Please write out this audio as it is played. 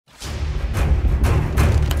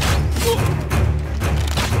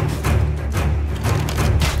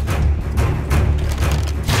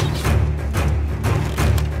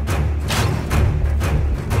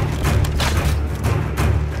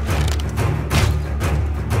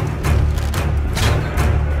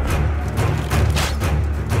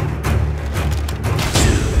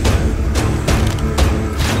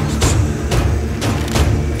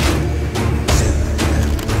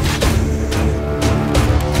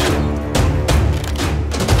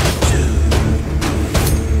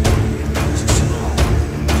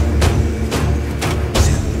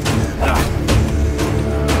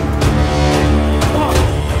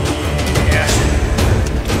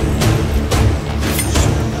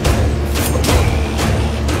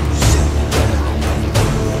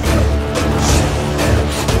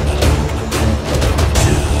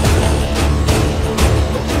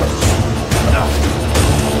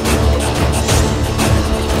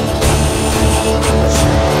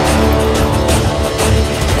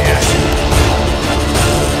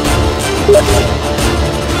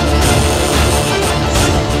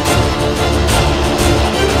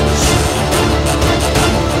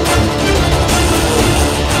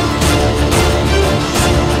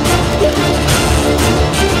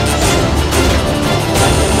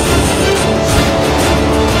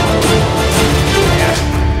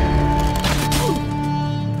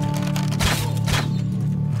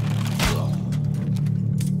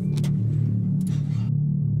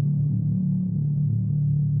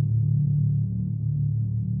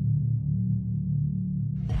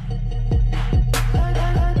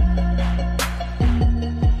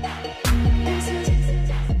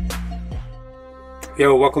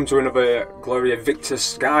Yo, welcome to another Gloria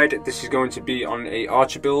Victis guide. This is going to be on a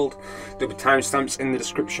Archer build. There'll be timestamps in the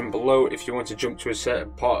description below if you want to jump to a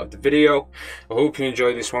certain part of the video. I hope you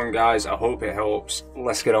enjoy this one, guys. I hope it helps.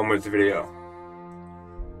 Let's get on with the video.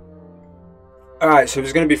 Alright, so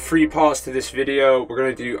there's going to be 3 parts to this video. We're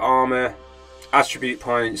going to do armor, attribute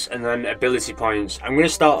points, and then ability points. I'm going to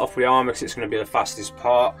start off with armor because it's going to be the fastest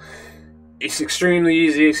part. It's extremely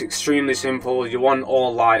easy, it's extremely simple. You want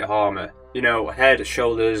all light armor. You know, head,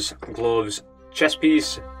 shoulders, gloves, chest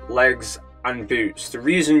piece, legs, and boots. The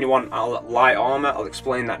reason you want light armor, I'll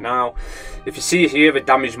explain that now. If you see here the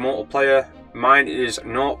damage multiplier, mine is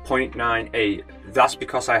 0.98. That's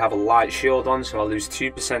because I have a light shield on, so I lose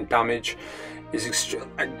 2% damage.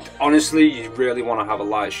 Honestly, you really want to have a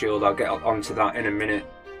light shield. I'll get onto that in a minute.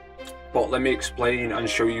 But let me explain and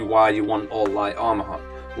show you why you want all light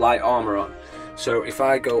armor on. So if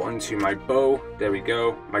I go onto my bow, there we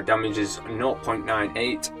go, my damage is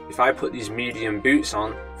 0.98. If I put these medium boots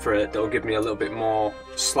on for it, they'll give me a little bit more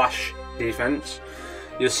slash defense.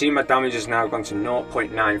 You'll see my damage has now gone to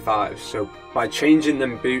 0.95. So by changing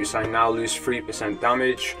them boots, I now lose 3%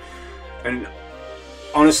 damage. And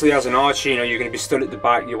honestly, as an archer, you know, you're going to be stood at the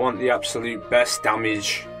back. You want the absolute best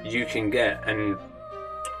damage you can get. And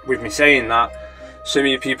with me saying that, some of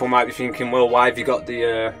you people might be thinking, well, why have you got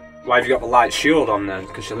the light shield on then?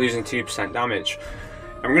 Because you're losing 2% damage.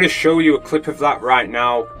 I'm going to show you a clip of that right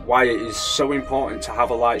now, why it is so important to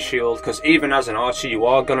have a light shield. Because even as an archer, you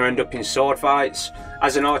are going to end up in sword fights.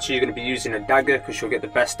 As an archer, you're going to be using a dagger because you'll get the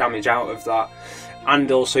best damage out of that.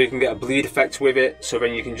 And also you can get a bleed effect with it, so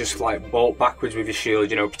then you can just like bolt backwards with your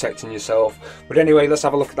shield, you know, protecting yourself. But anyway, let's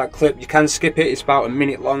have a look at that clip. You can skip it, it's about a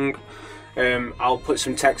minute long. I'll put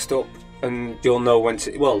some text up and you'll know when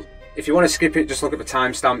to, well, if you want to skip it, just look at the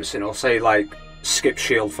timestamps and it'll say like skip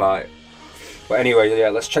shield fight. But anyway, yeah,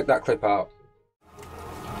 let's check that clip out.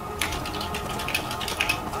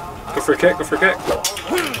 Go for a kick, go for a kick.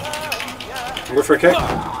 Go for a kick.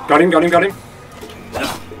 Got him, got him, got him.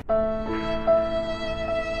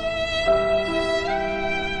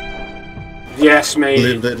 Yes,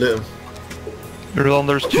 mate. Let him.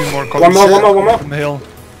 There's 2 more coming. One more. From the hill.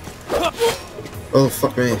 Oh,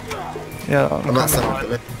 fuck me. Yeah, I'm not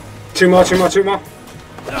something. Two more. I'm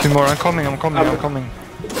coming.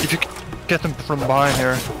 If you get them from behind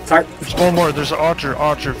here. There's one more. There's an archer,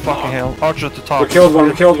 fucking hell. Archer at the top. We killed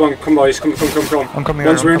one. Come boys, come. I'm coming.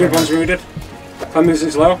 One's wounded. Clemens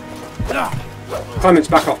is low. Clemens,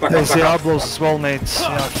 back off. There's Diablos as well, mates.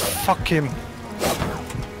 Yeah, fuck him.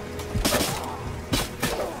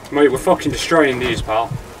 Mate, we're fucking destroying these, pal.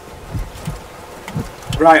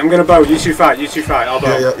 Right, I'm gonna bow. You two fight. I'll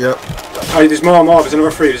bow. Yeah. Oh, there's more. There's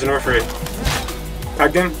another 3.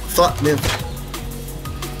 Tagged him. Fuck me.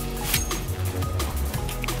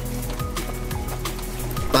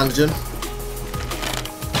 Bandaging.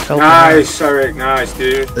 Nice, Eric. Nice,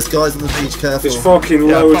 dude. There's guys on the beach, careful. There's fucking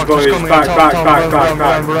loads, boys. Back.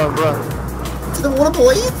 To the water,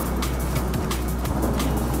 boys.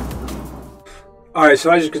 Alright,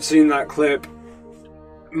 so as you could see in that clip,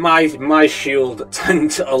 my shield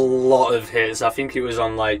tanked a lot of hits. I think it was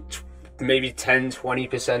on like maybe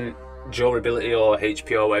 10-20% durability or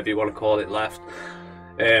HP or whatever you want to call it left.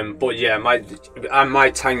 But yeah, my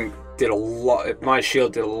tank did a lot. My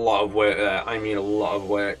shield did a lot of work there. I mean, a lot of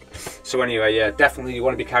work. So anyway, yeah, definitely you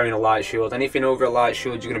want to be carrying a light shield. Anything over a light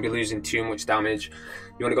shield, you're going to be losing too much damage.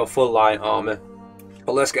 You want to go full light armor.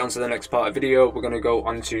 But let's get on to the next part of the video. We're going to go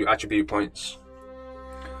on to attribute points.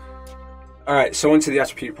 Alright, so onto the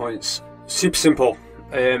attribute points. Super simple.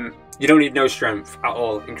 You don't need no strength at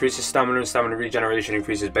all. Increases stamina and stamina regeneration,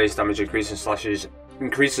 increases base damage, increases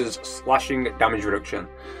slashing damage reduction.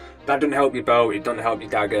 That doesn't help your bow, it doesn't help your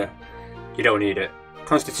dagger. You don't need it.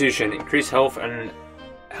 Constitution, increase health and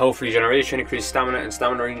health regeneration, increase stamina and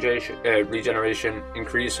stamina regeneration,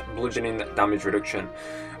 increase bludgeoning damage reduction.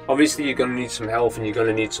 Obviously you're going to need some health and you're going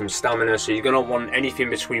to need some stamina, so you're going to want anything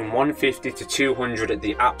between 150 to 200 at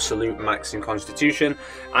the absolute max in Constitution.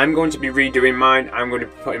 I'm going to be redoing mine. I'm going to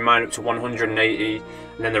be putting mine up to 180 and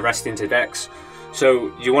then the rest into Dex.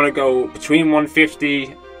 So you want to go between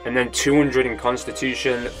 150 and then 200 in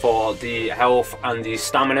Constitution for the health and the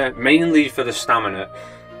stamina, mainly for the stamina.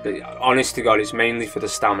 Honest to God, it's mainly for the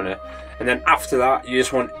stamina. And then after that, you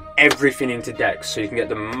just want everything into Dex, so you can get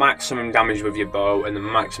the maximum damage with your bow and the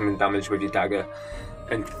maximum damage with your dagger.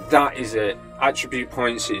 And that is it. Attribute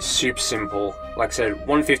points is super simple. Like I said,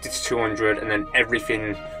 150 to 200, and then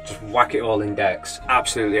everything, just whack it all in Dex.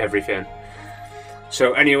 Absolutely everything.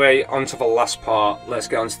 So anyway, on to the last part. Let's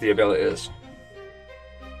get on to the abilities.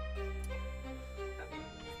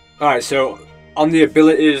 Alright, so on the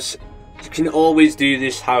abilities, You can always do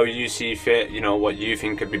this how you see fit, you know, what you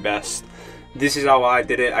think could be best. This is how I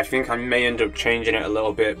did it. I think I may end up changing it a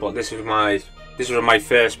little bit, but this was my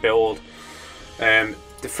first build. The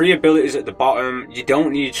 3 abilities at the bottom, you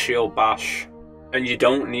don't need Shield Bash and you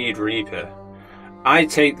don't need Reaper. I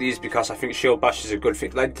take these because I think Shield Bash is a good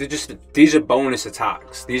thing. Like, these are bonus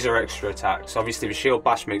attacks. These are extra attacks. Obviously, the Shield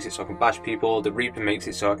Bash makes it so I can bash people. The Reaper makes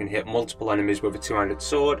it so I can hit multiple enemies with a 2-handed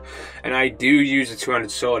sword. And I do use a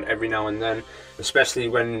 2-handed sword every now and then, especially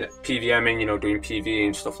when PVMing, you know, doing PV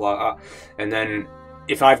and stuff like that. And then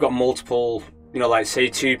if I've got multiple, you know, like say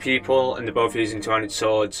 2 people and they're both using 2-handed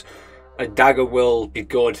swords, a dagger will be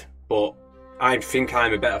good, but I think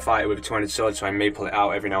I'm a better fighter with a 2-handed sword, so I may pull it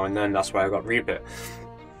out every now and then. That's why I got Reaper.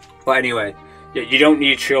 But anyway, yeah, you don't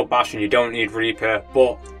need Shield Bash and you don't need Reaper,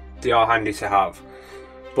 but they are handy to have.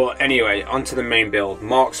 But anyway, onto the main build.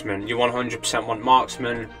 Marksman. You 100% want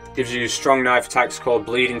Marksman. Gives you strong knife attacks called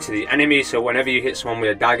bleed into the enemy, so whenever you hit someone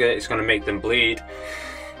with a dagger, it's going to make them bleed.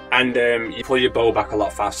 And you pull your bow back a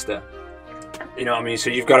lot faster. You know what I mean?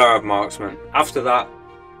 So you've got to have Marksman. After that,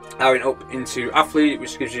 I went up into Athlete,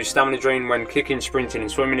 which gives you stamina drain when kicking, sprinting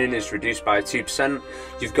and swimming in is reduced by 2%.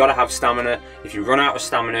 You've got to have stamina. If you run out of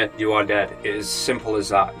stamina, you are dead. It is simple as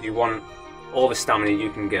that. You want all the stamina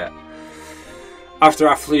you can get. After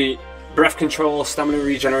Athlete, breath control, stamina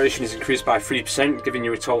regeneration is increased by 3%, giving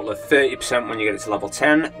you a total of 30% when you get it to level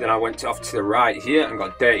 10. Then I went off to the right here and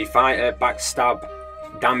got Dirty Fighter. Backstab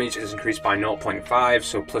damage is increased by 0.5,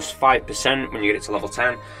 so plus 5% when you get it to level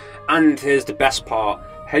 10. And here's the best part.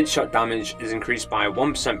 Headshot damage is increased by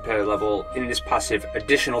 1% per level in this passive,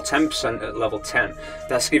 additional 10% at level 10.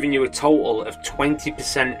 That's giving you a total of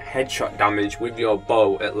 20% headshot damage with your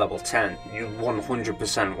bow at level 10. You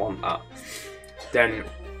 100% want that. Then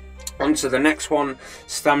on to the next one.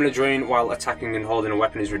 Stamina drain while attacking and holding a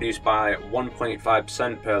weapon is reduced by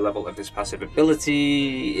 1.5% per level of this passive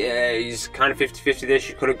ability. Yeah, he's kind of 50-50 this.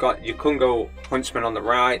 You couldn't go Huntsman on the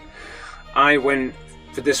right. I went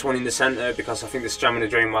for this one in the center because I think the stamina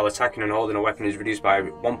drain while attacking and holding a weapon is reduced by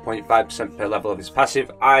 1.5% per level of his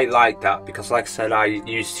passive. I like that because, like I said, I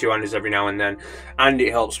use 2-handers every now and then, and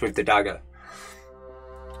it helps with the dagger.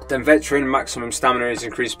 Then Veteran maximum stamina is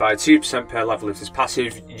increased by 2% per level of his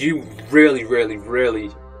passive. You really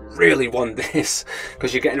want this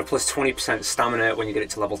because you're getting a plus 20% stamina when you get it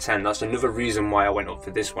to level 10. That's another reason why I went up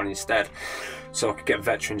for this one instead, so I could get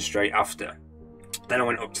Veteran straight after. Then I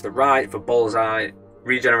went up to the right for Bullseye.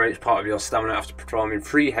 Regenerates part of your stamina after performing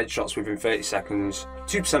 3 headshots within 30 seconds,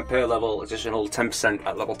 2% per level, additional 10%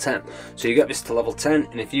 at level 10. So you get this to level 10,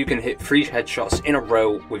 and if you can hit 3 headshots in a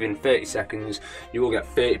row within 30 seconds, you will get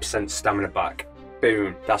 30% stamina back.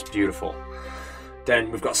 Boom, that's beautiful.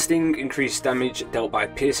 Then we've got Sting, increased damage dealt by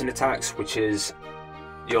piercing attacks, which is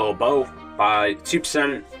your bow by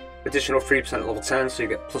 2%, additional 3% at level 10, so you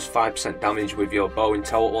get plus 5% damage with your bow in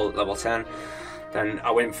total at level 10. Then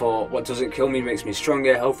I went for what doesn't kill me makes me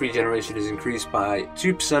stronger. Health regeneration is increased by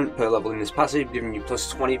 2% per level in this passive, giving you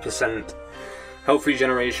plus 20% health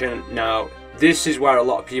regeneration. Now, this is where a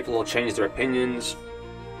lot of people will change their opinions.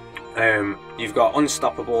 You've got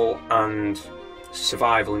Unstoppable and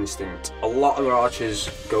Survival Instinct. A lot of archers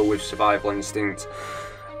go with Survival Instinct.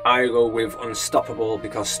 I go with Unstoppable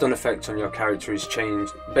because stun effect on your character is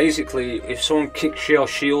changed. Basically, if someone kicks your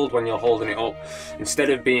shield when you're holding it up, instead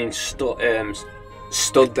of being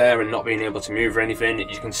stood there and not being able to move or anything,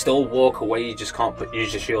 you can still walk away, you just can't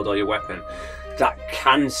use your shield or your weapon. That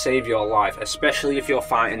can save your life, especially if you're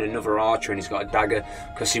fighting another archer and he's got a dagger,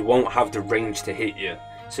 because he won't have the range to hit you,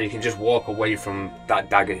 so you can just walk away from that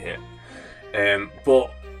dagger hit.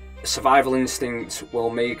 But Survival Instinct will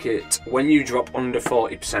make it, when you drop under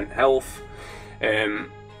 40% health,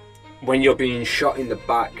 when you're being shot in the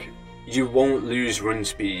back, you won't lose run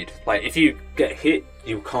speed. Like, if you get hit,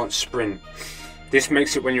 you can't sprint. This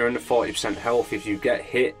makes it when you're under 40% health, if you get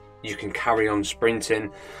hit, you can carry on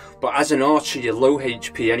sprinting. But as an archer, you're low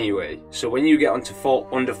HP anyway. So when you get onto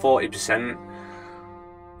under 40%,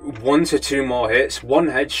 1 to 2 more hits, 1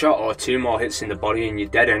 headshot or 2 more hits in the body and you're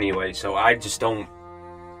dead anyway. So I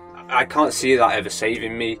can't see that ever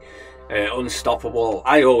saving me. Unstoppable,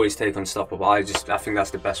 I always take Unstoppable. I think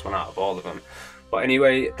that's the best one out of all of them. But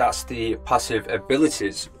anyway, that's the passive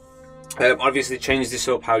abilities. Obviously change this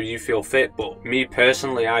up how you feel fit, but me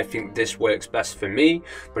personally, I think this works best for me,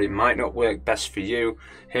 but it might not work best for you.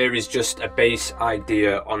 Here is just a base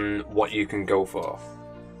idea on what you can go for.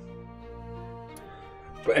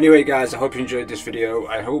 But anyway guys, I hope you enjoyed this video.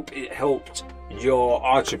 I hope it helped your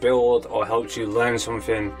archer build or helped you learn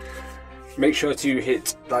something. Make sure to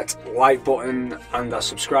hit that like button and that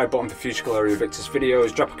subscribe button for future Gloria Victis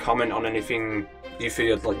videos. Drop a comment on anything you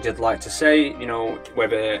feel you'd like to say, you know,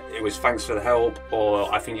 whether it was thanks for the help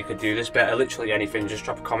or I think you could do this better, literally anything, just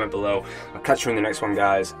drop a comment below. I'll catch you in the next one,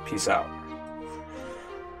 guys. Peace out.